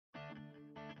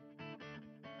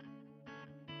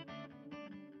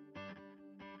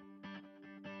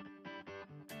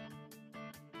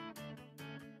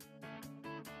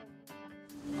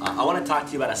I want to talk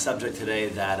to you about a subject today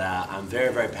that I'm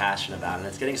very, very passionate about, and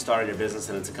it's getting started in your business,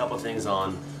 and it's a couple of things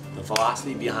on the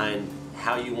philosophy behind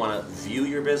how you want to view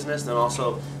your business, and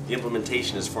also the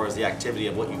implementation as far as the activity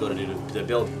of what you go to do to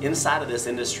build. Inside of this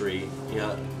industry,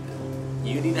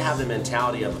 you need to have the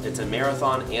mentality of it's a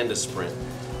marathon and a sprint.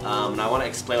 And I want to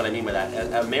explain what I mean by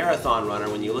that. A marathon runner,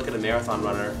 when you look at a marathon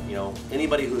runner,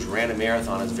 anybody who's ran a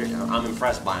marathon, I'm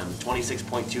impressed by them.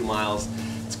 26.2 miles.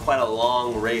 It's quite a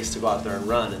long race to go out there and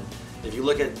run. And if you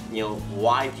look at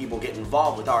why people get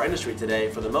involved with our industry today,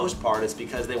 for the most part, it's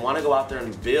because they want to go out there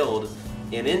and build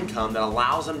an income that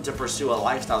allows them to pursue a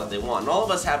lifestyle that they want. And all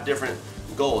of us have different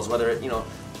goals, whether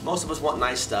most of us want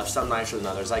nice stuff, some nicer than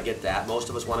others, I get that. Most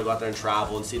of us want to go out there and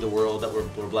travel and see the world that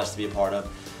we're blessed to be a part of.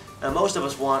 And most of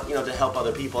us want to help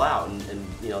other people out and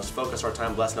focus our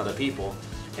time blessing other people,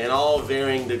 and all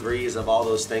varying degrees of all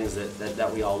those things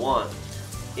that we all want.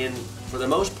 For the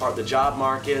most part, the job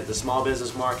market, the small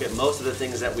business market, most of the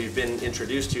things that we've been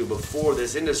introduced to before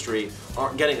this industry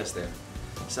aren't getting us there.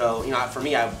 So, for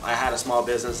me, I had a small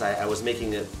business. I was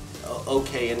making an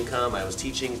okay income. I was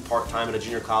teaching part-time at a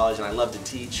junior college, and I loved to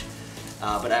teach.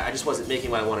 But I just wasn't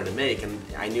making what I wanted to make, and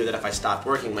I knew that if I stopped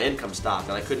working, my income stopped,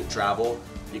 and I couldn't travel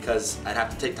because I'd have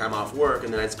to take time off work,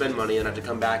 and then I'd spend money and I'd have to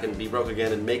come back and be broke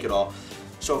again and make it all.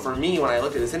 So for me, when I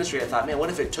looked at this industry, I thought, man, what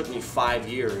if it took me 5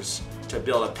 years to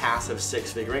build a passive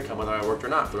 6-figure income, whether I worked or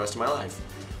not, for the rest of my life,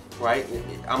 right?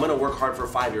 I'm going to work hard for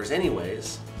 5 years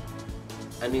anyways.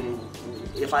 I mean,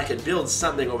 if I could build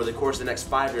something over the course of the next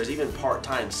 5 years, even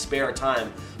part-time, spare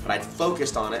time, but I'd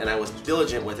focused on it and I was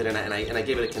diligent with it and I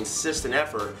gave it a consistent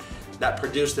effort, that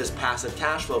produced this passive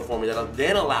cash flow for me that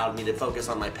then allowed me to focus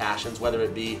on my passions, whether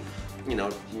it be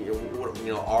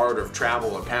art or travel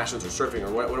or passions or surfing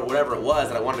or whatever it was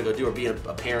that I wanted to go do, or be a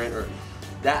parent, or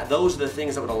those are the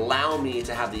things that would allow me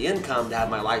to have the income to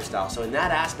have my lifestyle. So in that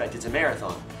aspect, it's a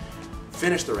marathon.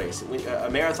 Finish the race. A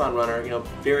marathon runner,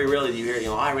 very rarely do you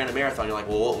hear, I ran a marathon. You're like,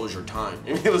 well, what was your time?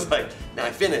 And it was like, no, I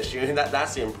finished.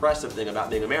 That's the impressive thing about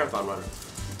being a marathon runner.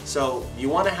 So you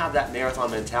want to have that marathon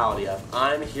mentality of,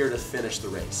 I'm here to finish the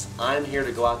race. I'm here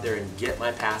to go out there and get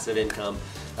my passive income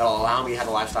that'll allow me to have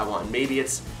the lifestyle I want. And maybe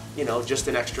it's, just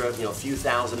an extra, few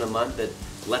thousand a month that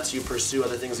lets you pursue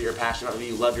other things that you're passionate about.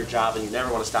 Maybe you love your job and you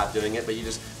never want to stop doing it, but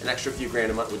an extra few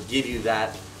grand a month would give you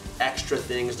that extra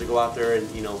things to go out there and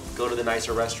go to the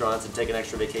nicer restaurants and take an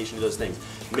extra vacation, do those things.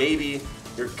 Maybe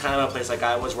you're kind of in a place like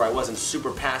I was, where I wasn't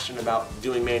super passionate about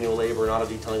doing manual labor and auto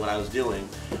detailing what I was doing,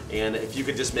 and if you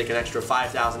could just make an extra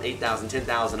 $5,000, $8,000,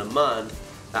 $10,000 a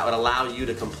month, that would allow you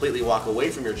to completely walk away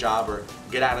from your job or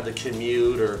get out of the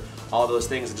commute or all those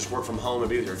things and just work from home and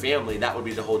be with your family. That would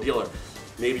be the whole deal. Or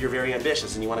maybe you're very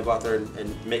ambitious and you want to go out there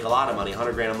and make a lot of money,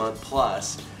 100 grand a month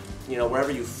plus.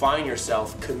 Wherever you find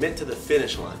yourself, commit to the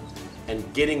finish line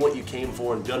and getting what you came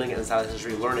for and building it inside the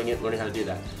industry, learning how to do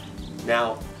that.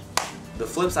 Now, the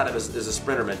flip side of it is a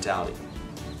sprinter mentality.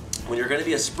 When you're going to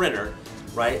be a sprinter,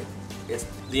 right,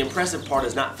 the impressive part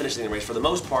is not finishing the race. For the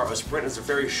most part, a sprint is a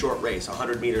very short race,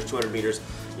 100 meters, 200 meters.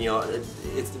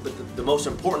 But the most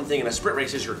important thing in a sprint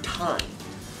race is your time,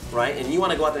 right? And you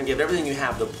want to go out there and give everything you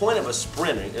have. The point of a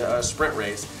sprint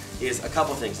race is a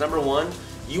couple things. Number one,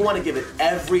 you want to give it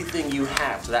everything you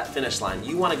have to that finish line.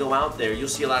 You want to go out there. You'll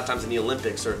see a lot of times in the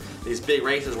Olympics or these big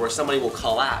races where somebody will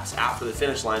collapse after the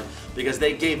finish line because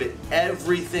they gave it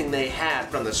everything they had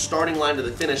from the starting line to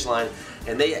the finish line,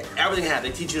 and everything they have.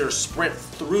 They teach you to sprint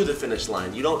through the finish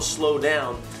line. You don't slow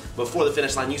down before the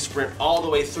finish line. You sprint all the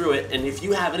way through it, and if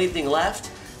you have anything left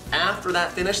after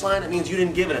that finish line, it means you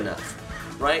didn't give it enough.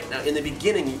 Right? Now, in the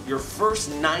beginning, your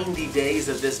first 90 days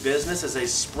of this business is a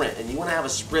sprint, and you want to have a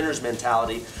sprinter's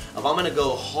mentality of, I'm going to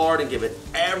go hard and give it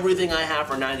everything I have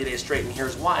for 90 days straight, and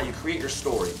here's why. You create your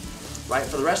story, right?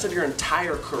 For the rest of your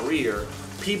entire career,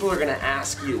 people are going to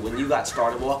ask you when you got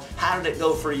started, well, how did it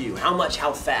go for you? How much?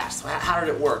 How fast? How did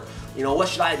it work? What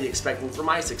should I be expecting for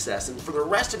my success? And for the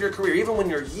rest of your career, even when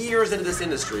you're years into this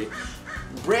industry,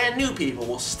 brand new people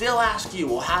will still ask you,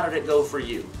 well, how did it go for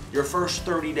you? Your first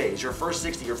 30 days, your first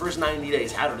 60, your first 90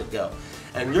 days, how did it go?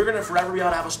 And you're going to forever be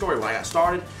able to have a story. When I got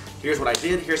started, here's what I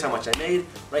did, here's how much I made,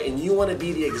 right? And you want to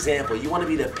be the example. You want to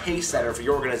be the pace setter for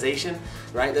your organization,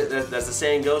 right? As the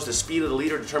saying goes, the speed of the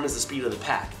leader determines the speed of the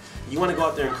pack. You want to go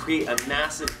out there and create a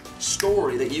massive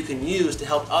story that you can use to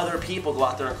help other people go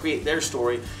out there and create their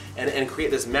story and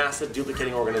create this massive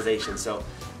duplicating organization. So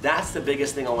that's the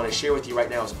biggest thing I want to share with you right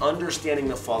now, is understanding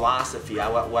the philosophy.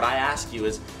 What I ask you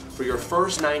is, for your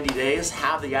first 90 days,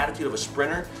 have the attitude of a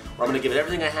sprinter. or I'm gonna give it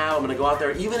everything I have, I'm gonna go out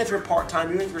there, even if you're part-time,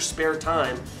 even if you're spare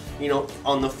time, you know,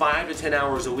 on the 5 to 10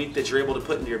 hours a week that you're able to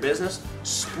put into your business,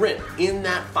 sprint in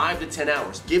that 5 to 10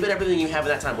 hours. Give it everything you have in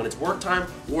that time. When it's work time,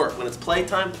 work. When it's play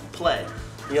time, play.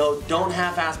 You know, don't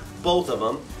half-ass both of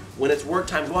them. When it's work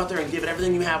time, go out there and give it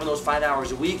everything you have in those 5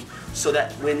 hours a week, so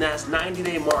that when that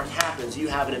 90-day mark happens, you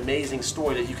have an amazing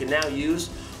story that you can now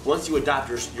use once you adopt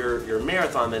your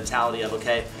marathon mentality of,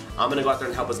 okay, I'm gonna go out there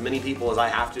and help as many people as I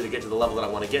have to get to the level that I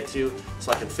wanna get to,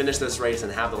 so I can finish this race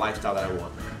and have the lifestyle that I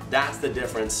want. That's the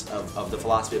difference of the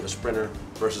philosophy of a sprinter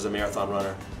versus a marathon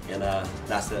runner, and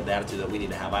that's the attitude that we need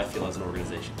to have, I feel, as an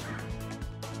organization.